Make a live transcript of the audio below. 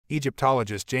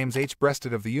Egyptologist James H.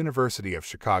 Breasted of the University of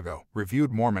Chicago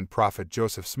reviewed Mormon prophet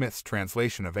Joseph Smith's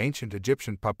translation of ancient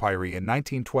Egyptian papyri in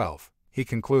 1912. He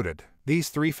concluded, "These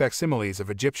 3 facsimiles of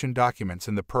Egyptian documents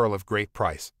in the Pearl of Great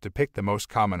Price depict the most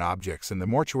common objects in the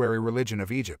mortuary religion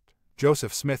of Egypt.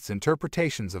 Joseph Smith's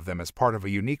interpretations of them as part of a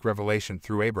unique revelation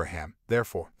through Abraham,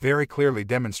 therefore, very clearly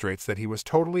demonstrates that he was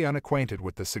totally unacquainted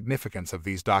with the significance of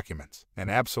these documents,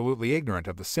 and absolutely ignorant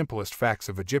of the simplest facts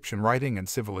of Egyptian writing and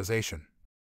civilization."